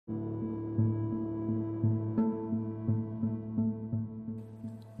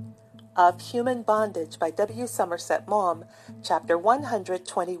of Human Bondage by W. Somerset Maugham, Chapter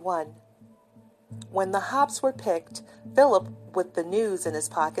 121. When the hops were picked, Philip, with the news in his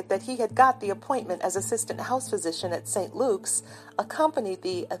pocket that he had got the appointment as assistant house physician at St. Luke's, accompanied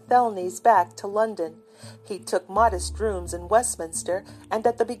the Athelnys back to London. He took modest rooms in Westminster, and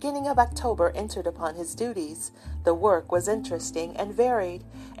at the beginning of October entered upon his duties. The work was interesting and varied.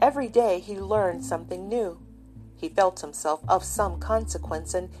 Every day he learned something new. He felt himself of some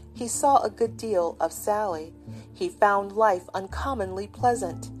consequence, and he saw a good deal of Sally. He found life uncommonly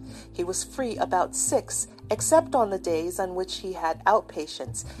pleasant. He was free about 6, except on the days on which he had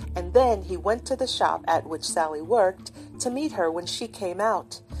outpatients, and then he went to the shop at which Sally worked to meet her when she came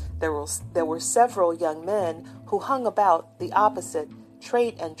out. There were several young men who hung about the opposite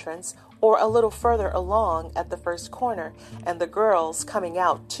trade entrance, or a little further along at the first corner, and the girls, coming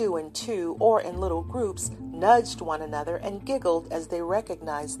out 2 and 2 or in little groups, nudged one another and giggled as they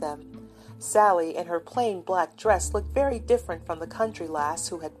recognized them. Sally, in her plain black dress, looked very different from the country lass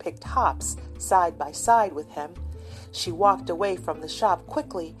who had picked hops side by side with him. She walked away from the shop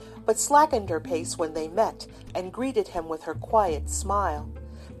quickly, but slackened her pace when they met, and greeted him with her quiet smile.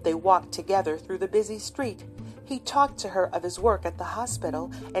 They walked together through the busy street. He talked to her of his work at the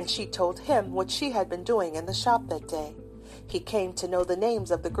hospital, and she told him what she had been doing in the shop that day. He came to know the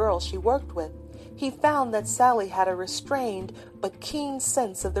names of the girls she worked with. He found that Sally had a restrained but keen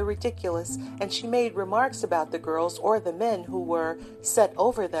sense of the ridiculous, and she made remarks about the girls or the men who were set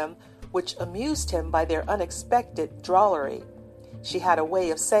over them, which amused him by their unexpected drollery. She had a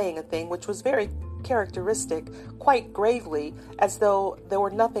way of saying a thing which was very characteristic, quite gravely, as though there were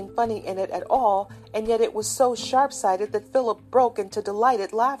nothing funny in it at all, and yet it was so sharp-sighted that Philip broke into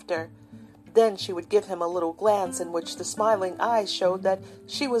delighted laughter. Then she would give him a little glance in which the smiling eyes showed that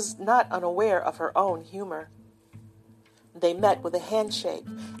she was not unaware of her own humor. They met with a handshake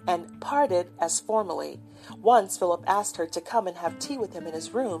and parted as formerly. Once Philip asked her to come and have tea with him in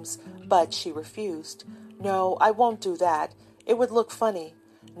his rooms, but she refused. "No, I won't do that. It would look funny."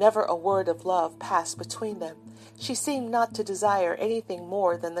 Never a word of love passed between them. She seemed not to desire anything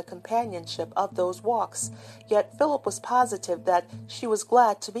more than the companionship of those walks, yet Philip was positive that she was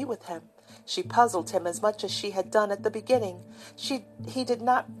glad to be with him. She puzzled him as much as she had done at the beginning. He did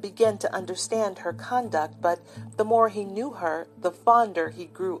not begin to understand her conduct, but the more he knew her, the fonder he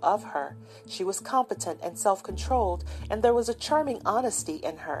grew of her. She was competent and self-controlled, and there was a charming honesty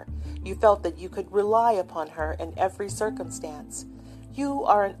in her. You felt that you could rely upon her in every circumstance. "You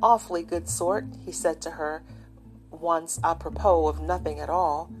are an awfully good sort," he said to her once apropos of nothing at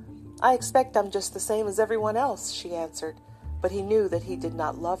all. "I expect I'm just the same as everyone else," she answered, but he knew that he did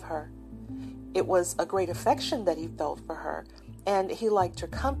not love her. It was a great affection that he felt for her, and he liked her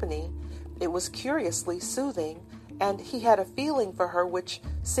company. It was curiously soothing, and he had a feeling for her which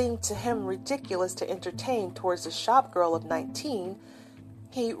seemed to him ridiculous to entertain towards a shop girl of 19.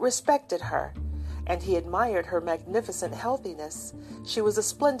 He respected her, and he admired her magnificent healthiness. She was a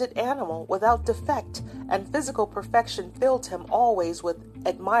splendid animal without defect, and physical perfection filled him always with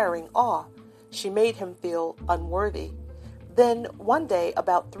admiring awe. She made him feel unworthy. Then, one day,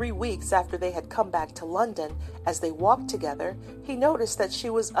 about 3 weeks after they had come back to London, as they walked together, he noticed that she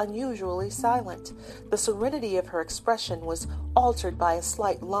was unusually silent. The serenity of her expression was altered by a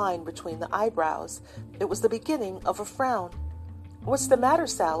slight line between the eyebrows. It was the beginning of a frown. "What's the matter,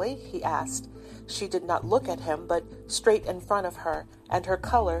 Sally?" he asked. She did not look at him, but straight in front of her, and her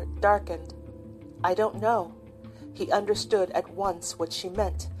color darkened. "I don't know." He understood at once what she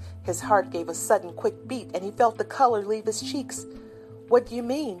meant. His heart gave a sudden quick beat, and he felt the color leave his cheeks. "What do you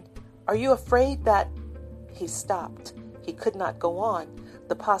mean? Are you afraid that—" He stopped. He could not go on.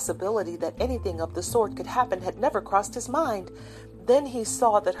 The possibility that anything of the sort could happen had never crossed his mind. Then he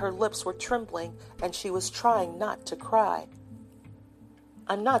saw that her lips were trembling, and she was trying not to cry.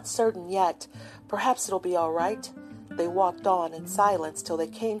 "I'm not certain yet. Perhaps it'll be all right." They walked on in silence till they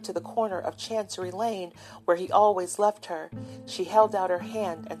came to the corner of Chancery Lane, where he always left her. She held out her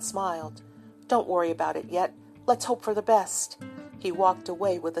hand and smiled. "Don't worry about it yet. Let's hope for the best." He walked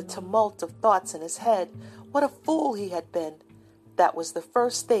away with a tumult of thoughts in his head. What a fool he had been! That was the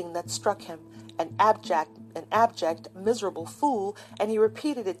first thing that struck him. An abject, miserable fool, and he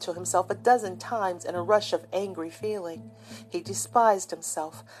repeated it to himself a dozen times in a rush of angry feeling. He despised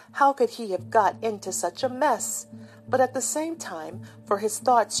himself. How could he have got into such a mess? But at the same time, for his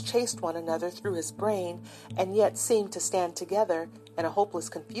thoughts chased one another through his brain, and yet seemed to stand together in a hopeless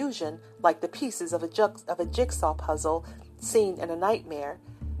confusion, like the pieces of a jigsaw puzzle seen in a nightmare,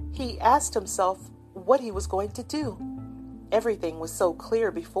 he asked himself what he was going to do. Everything was so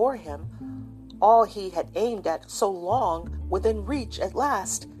clear before him. All he had aimed at so long within reach at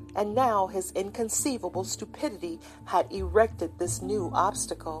last. and now his inconceivable stupidity had erected this new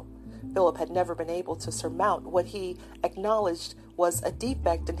obstacle. Philip had never been able to surmount what he acknowledged was a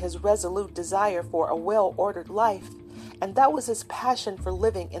defect in his resolute desire for a well-ordered life, and that was his passion for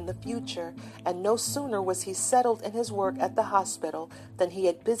living in the future, and no sooner was he settled in his work at the hospital than he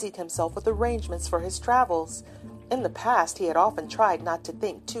had busied himself with arrangements for his travels. In the past, he had often tried not to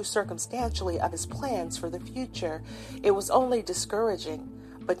think too circumstantially of his plans for the future. It was only discouraging.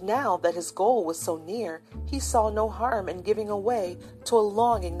 But now that his goal was so near, he saw no harm in giving way to a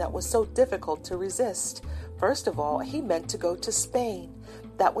longing that was so difficult to resist. First of all, he meant to go to Spain.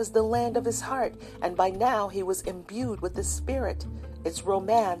 That was the land of his heart, and by now he was imbued with its spirit, its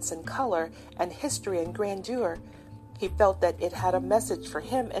romance and color, and history and grandeur. He felt that it had a message for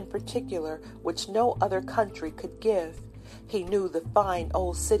him in particular, which no other country could give. He knew the fine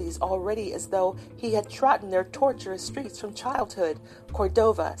old cities already as though he had trodden their tortuous streets from childhood: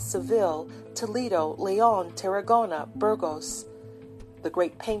 Cordova, Seville, Toledo, Leon, Tarragona, Burgos. The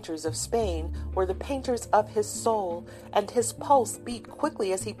great painters of Spain were the painters of his soul, and his pulse beat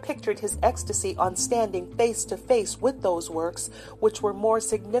quickly as he pictured his ecstasy on standing face to face with those works, which were more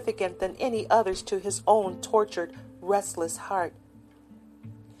significant than any others to his own tortured, restless heart.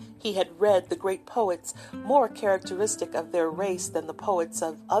 He had read the great poets, more characteristic of their race than the poets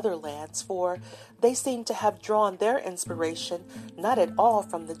of other lands, for they seemed to have drawn their inspiration not at all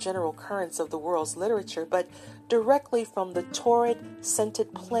from the general currents of the world's literature, but directly from the torrid,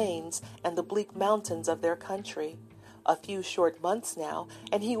 scented plains and the bleak mountains of their country. A few short months now,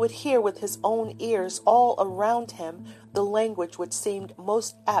 and he would hear with his own ears all around him the language which seemed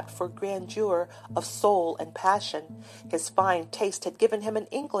most apt for grandeur of soul and passion. His fine taste had given him an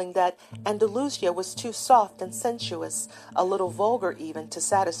inkling that Andalusia was too soft and sensuous, a little vulgar even, to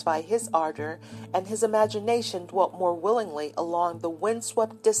satisfy his ardor, and his imagination dwelt more willingly along the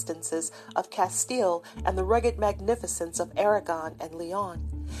wind-swept distances of Castile and the rugged magnificence of Aragon and Leon.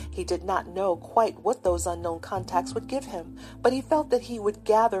 He did not know quite what those unknown contacts would give him, but he felt that he would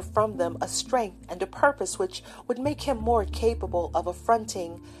gather from them a strength and a purpose which would make him more capable of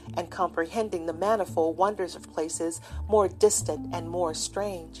affronting and comprehending the manifold wonders of places more distant and more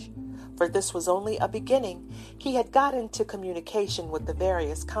strange. For this was only a beginning. He had got into communication with the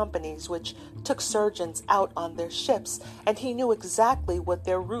various companies which took surgeons out on their ships, and he knew exactly what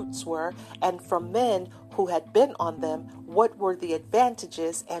their routes were, and from men who had been on them what were the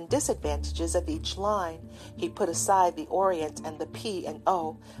advantages and disadvantages of each line. He put aside the Orient and the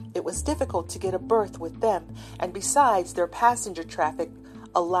P&O. It was difficult to get a berth with them, and besides, their passenger traffic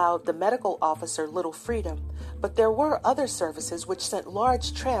allowed the medical officer little freedom. But there were other services which sent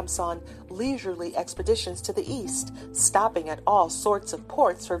large tramps on leisurely expeditions to the east, stopping at all sorts of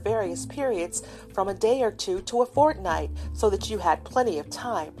ports for various periods, from a day or two to a fortnight, so that you had plenty of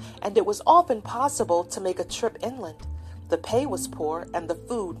time, and it was often possible to make a trip inland. The pay was poor, and the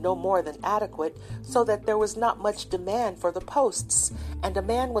food no more than adequate, so that there was not much demand for the posts, and a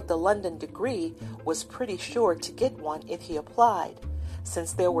man with a London degree was pretty sure to get one if he applied.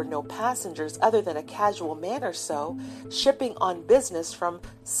 Since there were no passengers other than a casual man or so, shipping on business from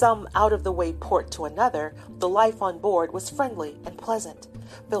some out-of-the-way port to another, the life on board was friendly and pleasant.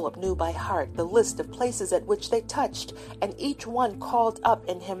 Philip knew by heart the list of places at which they touched, and each one called up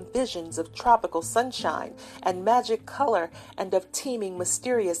in him visions of tropical sunshine and magic color and of teeming,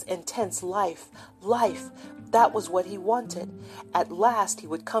 mysterious, intense life. Life, that was what he wanted. At last he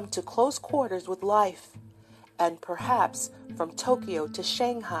would come to close quarters with life. And perhaps from Tokyo to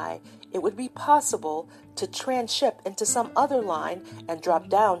Shanghai it would be possible to transship into some other line and drop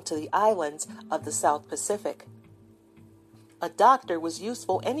down to the islands of the South Pacific. A doctor was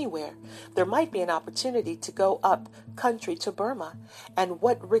useful anywhere. There might be an opportunity to go up country to Burma, and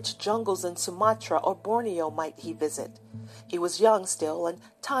what rich jungles in Sumatra or Borneo might he visit? He was young still, and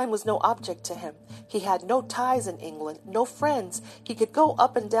time was no object to him. He had no ties in England, no friends. He could go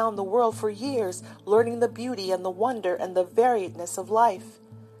up and down the world for years, learning the beauty and the wonder and the variedness of life.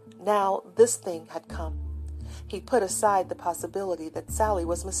 Now this thing had come. He put aside the possibility that Sally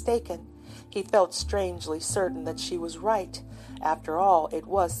was mistaken. He felt strangely certain that she was right. After all, it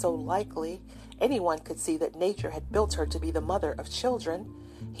was so likely. Anyone could see that nature had built her to be the mother of children.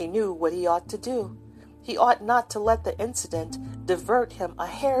 He knew what he ought to do. He ought not to let the incident divert him a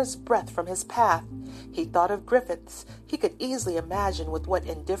hair's breadth from his path. He thought of Griffiths. He could easily imagine with what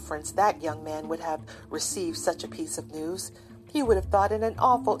indifference that young man would have received such a piece of news. He would have thought it an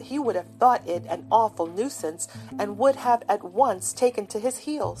awful nuisance, and would have at once taken to his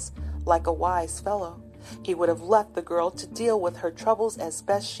heels. Like a wise fellow, he would have left the girl to deal with her troubles as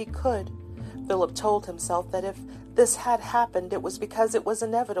best she could. Philip told himself that if this had happened, it was because it was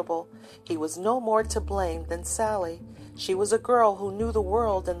inevitable. He was no more to blame than Sally. She was a girl who knew the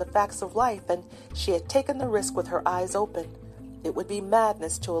world and the facts of life, and she had taken the risk with her eyes open. It would be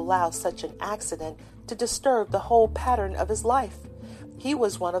madness to allow such an accident to disturb the whole pattern of his life. He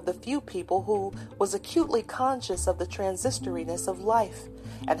was one of the few people who was acutely conscious of the transistoriness of life,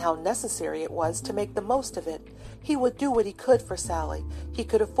 and how necessary it was to make the most of it. He would do what he could for Sally. He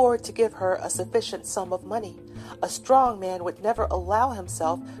could afford to give her a sufficient sum of money. A strong man would never allow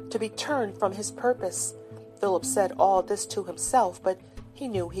himself to be turned from his purpose. Philip said all this to himself, but he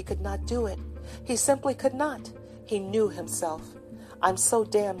knew he could not do it. He simply could not. He knew himself. "I'm so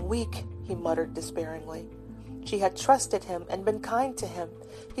damn weak," he muttered despairingly. She had trusted him and been kind to him.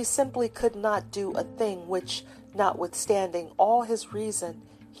 He simply could not do a thing which, notwithstanding all his reason,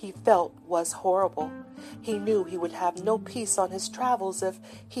 he felt was horrible. He knew he would have no peace on his travels if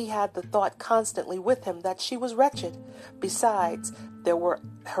he had the thought constantly with him that she was wretched. Besides, there were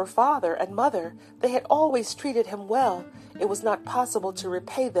her father and mother. They had always treated him well. It was not possible to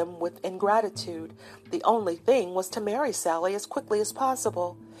repay them with ingratitude. The only thing was to marry Sally as quickly as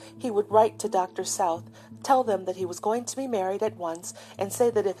possible. He would write to Dr. South, tell them that he was going to be married at once, and say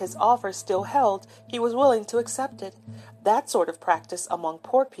that if his offer still held, he was willing to accept it. That sort of practice among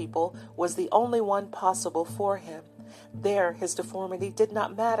poor people was the only one possible for him. There his deformity did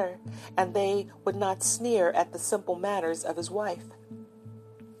not matter, and they would not sneer at the simple manners of his wife.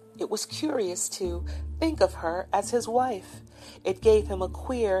 It was curious to think of her as his wife. It gave him a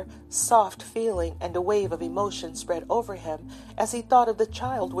queer, soft feeling, and a wave of emotion spread over him as he thought of the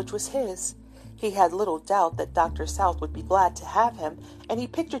child which was his. He had little doubt that Dr. South would be glad to have him, and he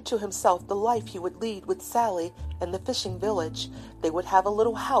pictured to himself the life he would lead with Sally in the fishing village. They would have a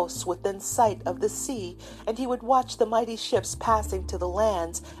little house within sight of the sea, and he would watch the mighty ships passing to the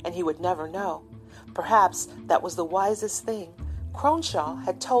lands, and he would never know. Perhaps that was the wisest thing. Cronshaw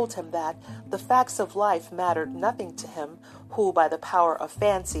had told him that the facts of life mattered nothing to him, who by the power of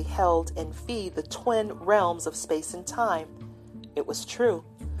fancy held in fee the twin realms of space and time. It was true.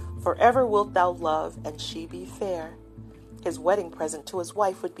 Forever wilt thou love, and she be fair. His wedding present to his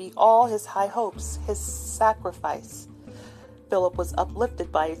wife would be all his high hopes, his sacrifice. Philip was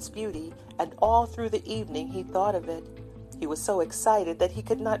uplifted by its beauty, and all through the evening he thought of it. He was so excited that he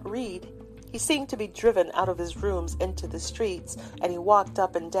could not read. He seemed to be driven out of his rooms into the streets, and he walked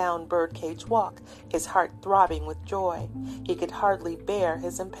up and down Birdcage Walk, his heart throbbing with joy. He could hardly bear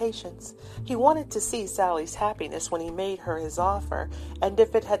his impatience. He wanted to see Sally's happiness when he made her his offer, and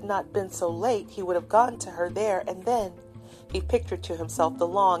if it had not been so late, he would have gone to her there and then. He pictured to himself the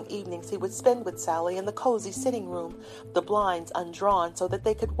long evenings he would spend with Sally in the cozy sitting room, the blinds undrawn so that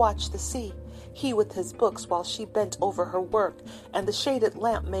they could watch the sea, he with his books while she bent over her work, and the shaded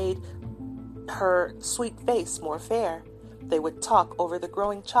lamp made her sweet face more fair. They would talk over the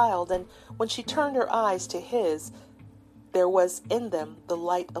growing child, and when she turned her eyes to his, there was in them the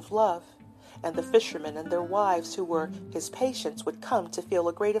light of love. And the fishermen and their wives who were his patients would come to feel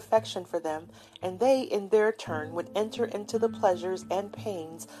a great affection for them, and they in their turn would enter into the pleasures and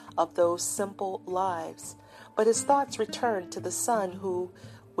pains of those simple lives. But his thoughts returned to the son who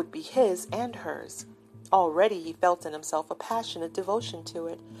would be his and hers. Already he felt in himself a passionate devotion to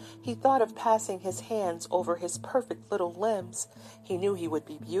it. He thought of passing his hands over his perfect little limbs. He knew he would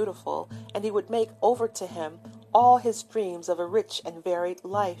be beautiful, and he would make over to him all his dreams of a rich and varied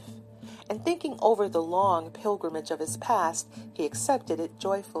life. And thinking over the long pilgrimage of his past, he accepted it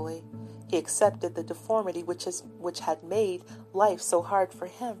joyfully. He accepted the deformity which had made life so hard for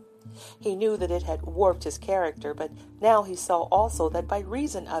him. He knew that it had warped his character, but now he saw also that by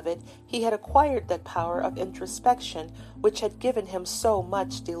reason of it he had acquired that power of introspection which had given him so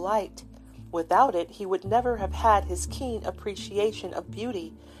much delight. Without it he would never have had his keen appreciation of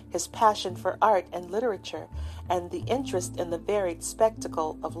beauty, his passion for art and literature, and the interest in the varied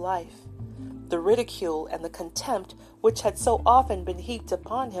spectacle of life. The ridicule and the contempt which had so often been heaped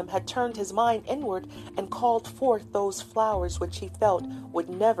upon him had turned his mind inward and called forth those flowers which he felt would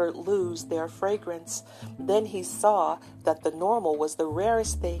never lose their fragrance. Then he saw that the normal was the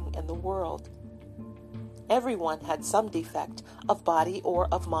rarest thing in the world. Everyone had some defect, of body or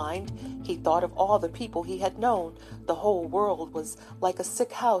of mind. He thought of all the people he had known. The whole world was like a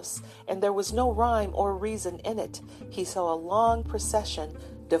sick house, and there was no rhyme or reason in it. He saw a long procession,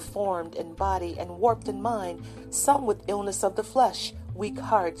 deformed in body and warped in mind, some with illness of the flesh, weak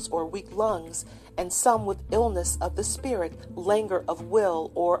hearts or weak lungs, and some with illness of the spirit, languor of will,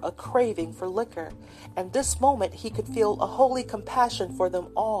 or a craving for liquor. And this moment he could feel a holy compassion for them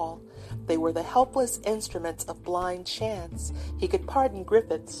all. They were the helpless instruments of blind chance. He could pardon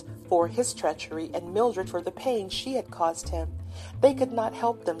Griffiths for his treachery and Mildred for the pain she had caused him. They could not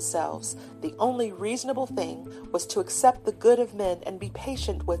help themselves. The only reasonable thing was to accept the good of men and be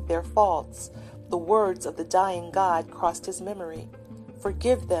patient with their faults. The words of the dying God crossed his memory.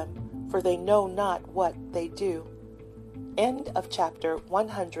 Forgive them, for they know not what they do. End of chapter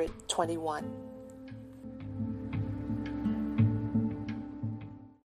 121.